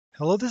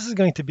Hello, this is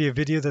going to be a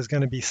video that's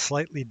going to be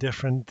slightly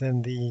different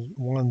than the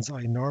ones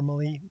I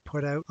normally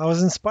put out. I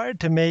was inspired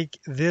to make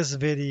this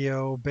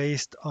video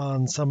based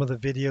on some of the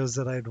videos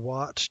that I'd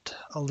watched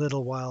a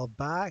little while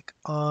back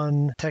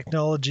on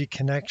Technology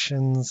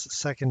Connections'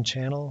 second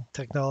channel,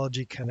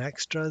 Technology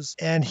Connextras.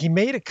 And he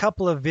made a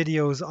couple of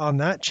videos on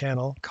that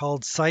channel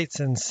called Sights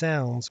and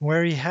Sounds,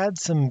 where he had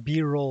some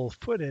B-roll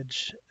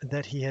footage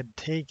that he had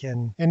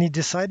taken, and he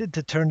decided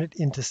to turn it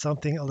into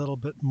something a little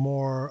bit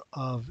more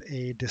of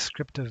a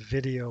descriptive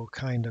video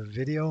kind of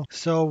video.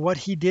 So what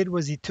he did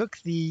was he took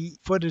the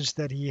footage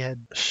that he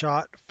had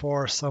shot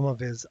for some of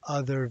his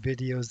other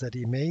videos that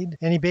he made,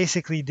 and he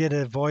basically did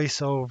a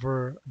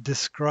voiceover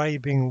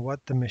describing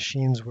what the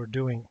machines were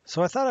doing.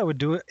 So I thought I would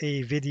do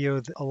a video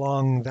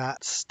along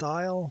that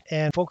style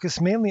and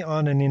focus mainly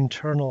on an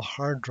internal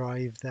hard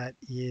drive that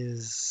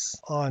is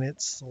on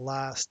its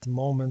last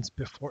moments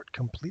before it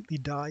completely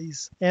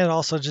dies, and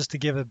also just to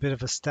give a bit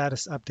of a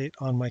status update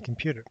on my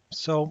computer.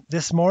 So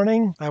this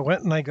morning I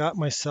went and I got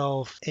myself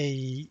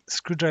a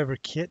screwdriver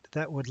kit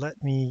that would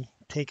let me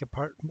take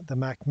apart the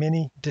Mac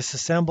Mini,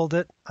 disassembled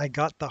it. I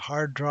got the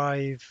hard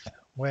drive,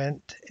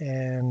 went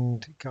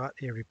and got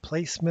a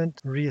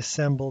replacement,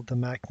 reassembled the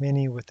Mac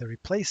Mini with a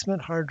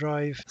replacement hard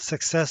drive,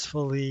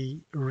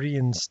 successfully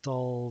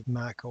reinstalled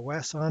Mac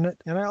OS on it,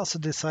 and I also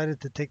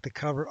decided to take the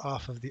cover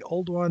off of the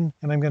old one,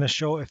 and I'm going to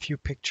show a few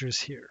pictures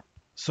here.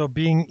 So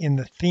being in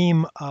the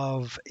theme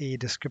of a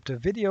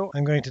descriptive video,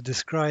 I'm going to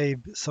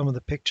describe some of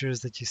the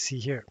pictures that you see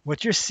here.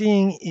 What you're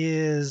seeing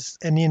is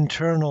an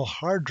internal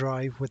hard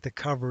drive with the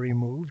cover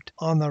removed.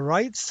 On the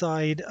right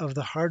side of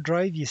the hard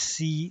drive, you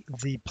see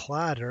the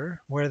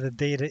platter where the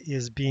data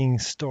is being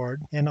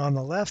stored. And on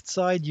the left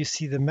side, you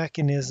see the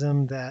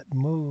mechanism that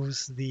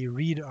moves the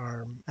read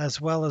arm, as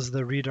well as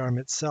the read arm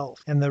itself.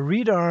 And the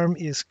read arm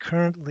is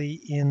currently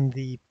in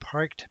the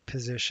parked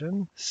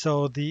position.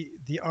 So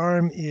the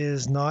arm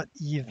is not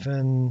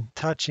even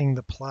touching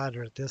the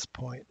platter at this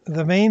point.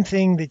 The main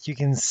thing that you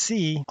can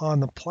see on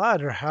the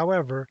platter,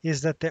 however,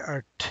 is that there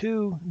are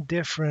two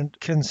different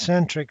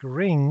concentric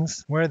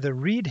rings where the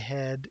read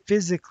head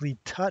physically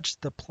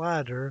touched the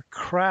platter,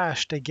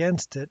 crashed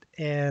against it,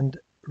 and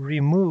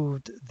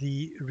removed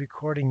the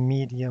recording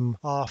medium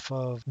off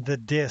of the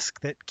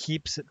disk that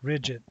keeps it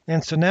rigid.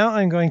 And so now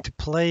I'm going to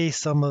play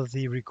some of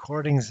the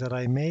recordings that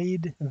I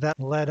made that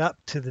led up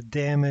to the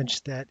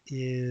damage that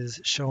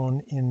is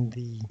shown in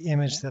the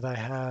image that I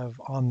have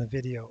on the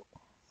video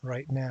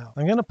right now.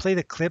 I'm going to play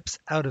the clips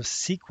out of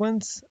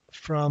sequence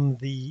from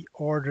the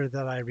order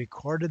that I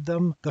recorded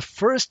them. The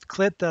first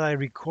clip that I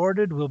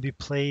recorded will be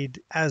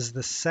played as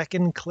the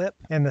second clip,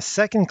 and the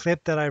second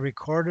clip that I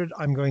recorded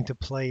I'm going to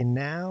play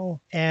now,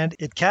 and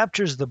it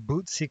captures the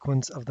boot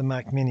sequence of the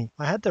Mac Mini.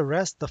 I had to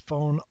rest the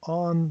phone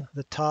on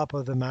the top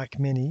of the Mac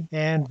Mini,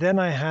 and then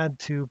I had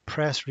to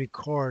press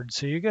record.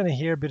 So you're going to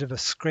hear a bit of a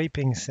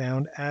scraping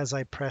sound as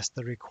I press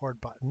the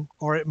record button,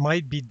 or it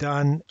might be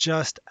done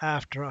just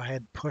after I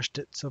had pushed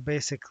it. So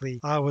basically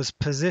I was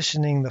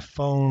positioning the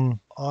phone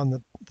on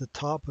the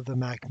top of the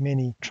Mac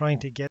Mini, trying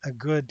to get a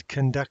good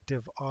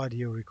conductive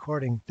audio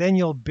recording. Then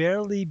you'll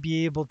barely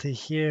be able to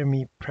hear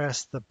me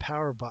press the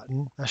power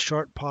button. A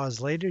short pause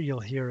later, you'll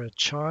hear a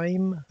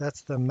chime.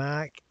 That's the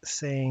Mac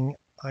saying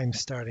I'm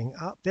starting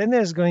up. Then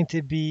there's going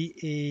to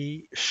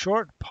be a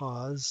short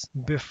pause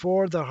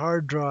before the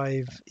hard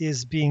drive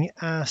is being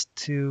asked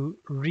to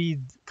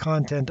read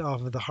content off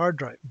of the hard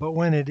drive. But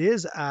when it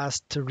is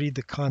asked to read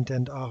the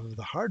content off of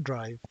the hard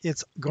drive,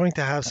 it's going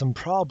to have some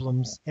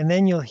problems, and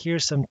then you'll hear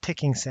some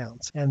ticking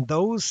sounds. And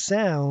those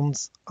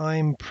sounds,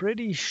 I'm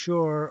pretty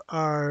sure,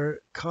 are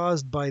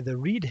caused by the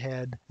read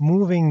head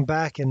moving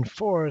back and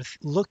forth,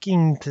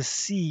 looking to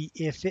see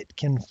if it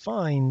can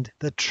find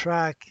the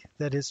track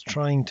that it's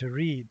trying to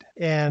read.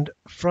 And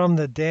from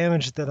the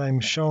damage that I'm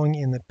showing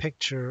in the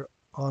picture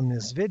on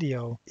this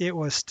video, it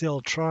was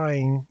still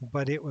trying,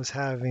 but it was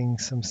having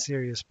some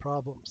serious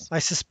problems. I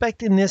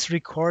suspect in this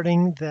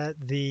recording that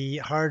the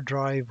hard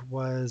drive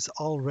was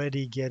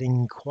already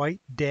getting quite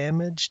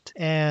damaged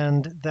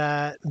and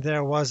that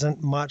there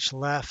wasn't much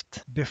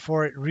left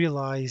before it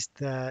realized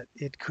that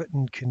it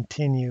couldn't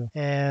continue.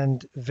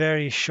 And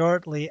very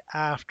shortly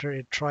after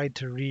it tried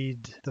to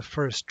read the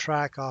first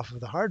track off of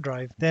the hard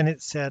drive, then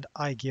it said,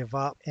 "I give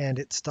up," and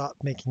it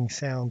stopped making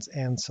sounds.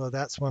 And so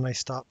that's when I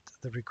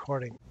stopped the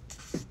recording.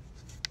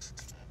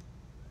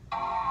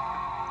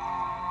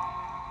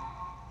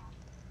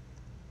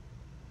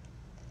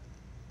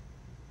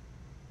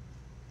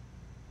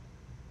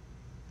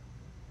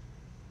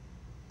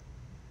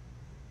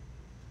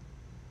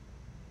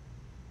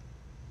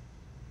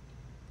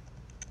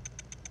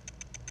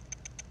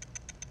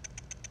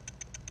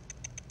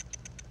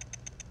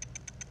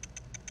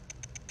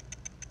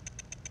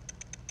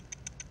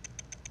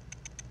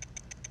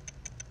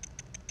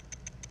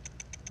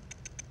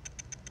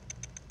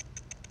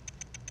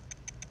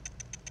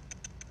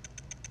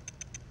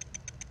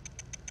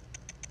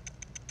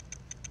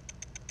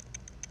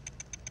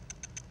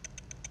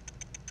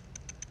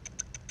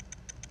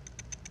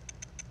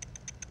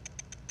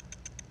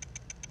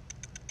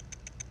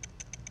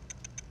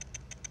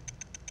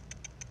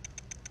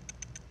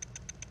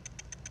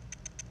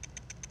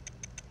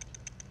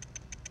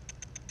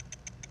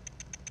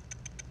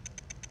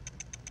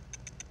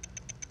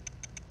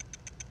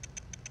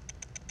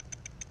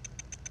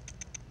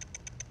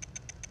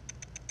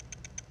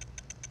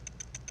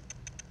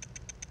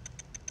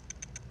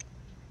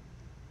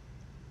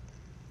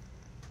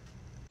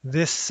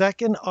 This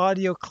second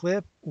audio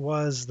clip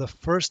was the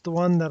first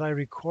one that I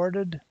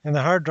recorded, and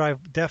the hard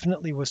drive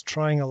definitely was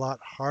trying a lot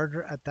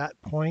harder at that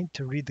point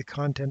to read the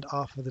content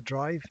off of the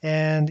drive,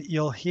 and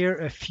you'll hear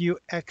a few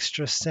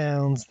extra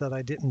sounds that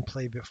I didn't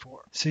play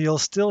before. So you'll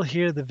still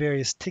hear the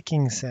various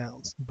ticking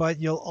sounds, but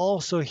you'll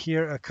also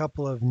hear a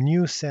couple of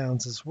new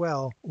sounds as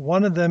well.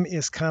 One of them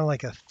is kind of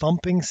like a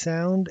thumping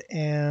sound,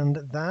 and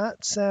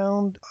that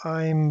sound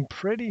I'm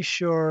pretty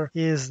sure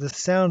is the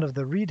sound of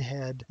the reed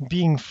head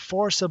being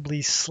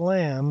forcibly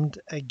slammed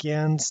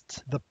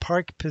against the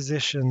park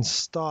position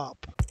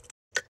stop.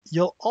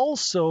 You'll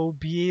also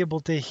be able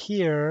to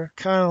hear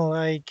kind of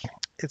like,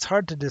 it's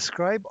hard to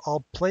describe.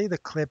 I'll play the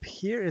clip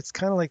here. It's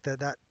kind of like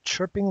that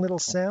chirping little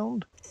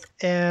sound.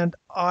 And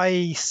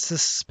I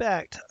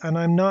suspect, and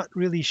I'm not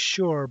really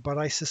sure, but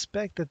I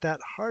suspect that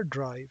hard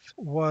drive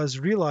was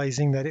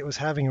realizing that it was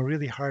having a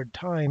really hard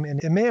time,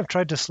 and it may have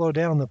tried to slow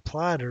down the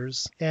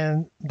platters,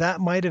 and that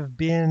might have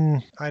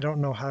been, I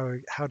don't know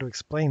how to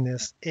explain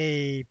this,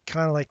 a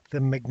kind of like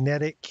the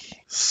magnetic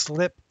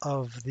slip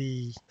of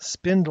the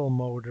spindle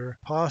motor,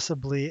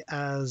 possibly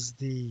as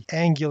the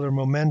angular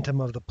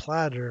momentum of the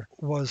platter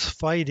was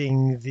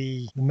fighting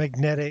the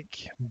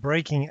magnetic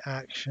braking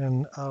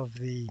action of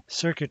the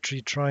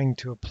circuitry trying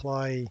to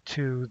apply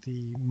to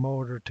the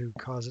motor to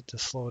cause it to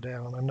slow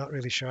down. I'm not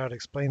really sure how to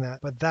explain that,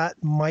 but that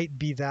might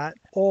be that,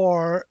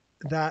 or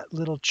that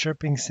little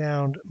chirping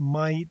sound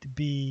might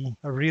be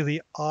a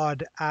really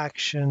odd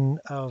action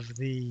of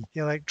the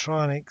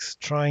electronics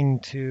trying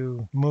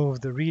to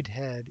move the reed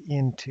head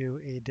into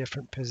a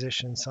different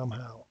position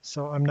somehow.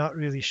 So I'm not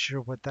really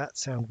sure what that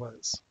sound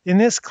was. In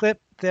this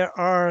clip, there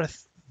are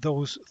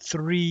those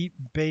three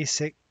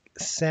basic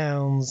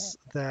sounds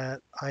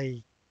that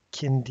I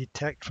can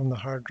detect from the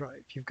hard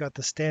drive. You've got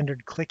the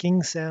standard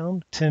clicking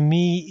sound. To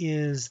me,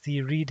 is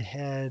the reed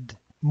head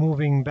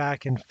moving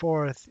back and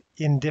forth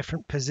in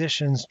different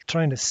positions,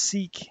 trying to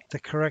seek the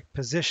correct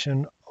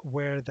position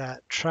where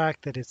that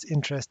track that it's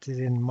interested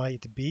in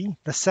might be.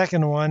 The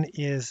second one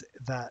is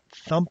that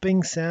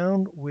thumping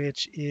sound,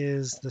 which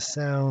is the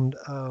sound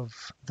of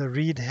the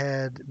reed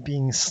head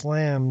being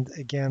slammed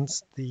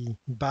against the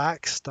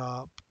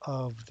backstop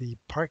of the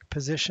park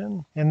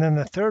position. And then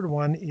the third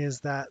one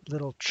is that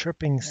little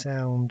chirping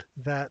sound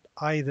that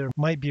either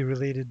might be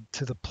related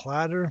to the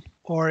platter,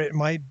 or it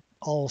might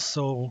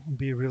also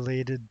be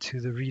related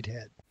to the reed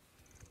head.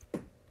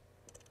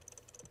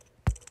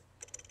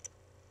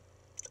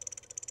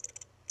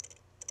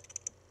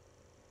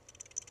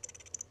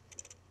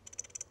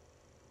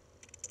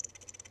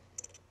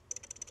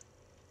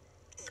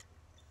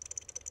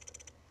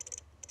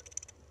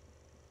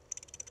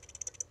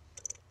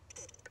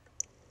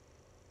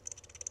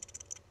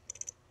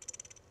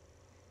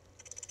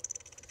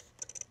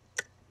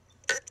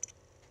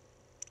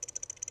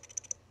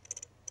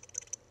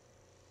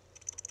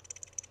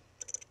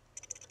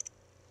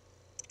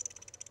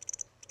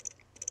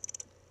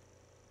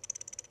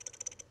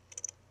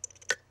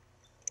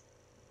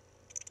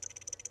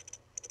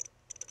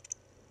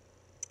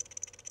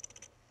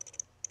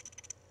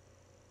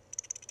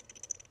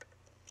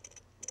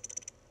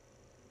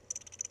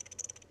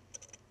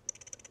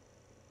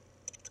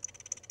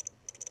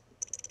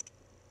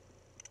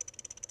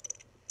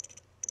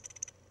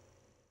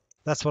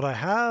 That's what I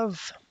have.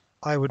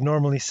 I would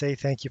normally say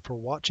thank you for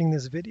watching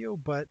this video,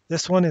 but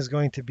this one is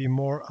going to be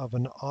more of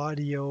an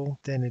audio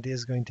than it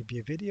is going to be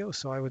a video.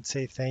 So I would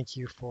say thank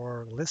you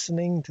for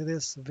listening to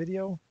this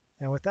video.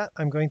 And with that,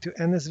 I'm going to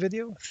end this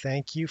video.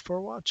 Thank you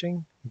for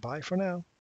watching. Bye for now.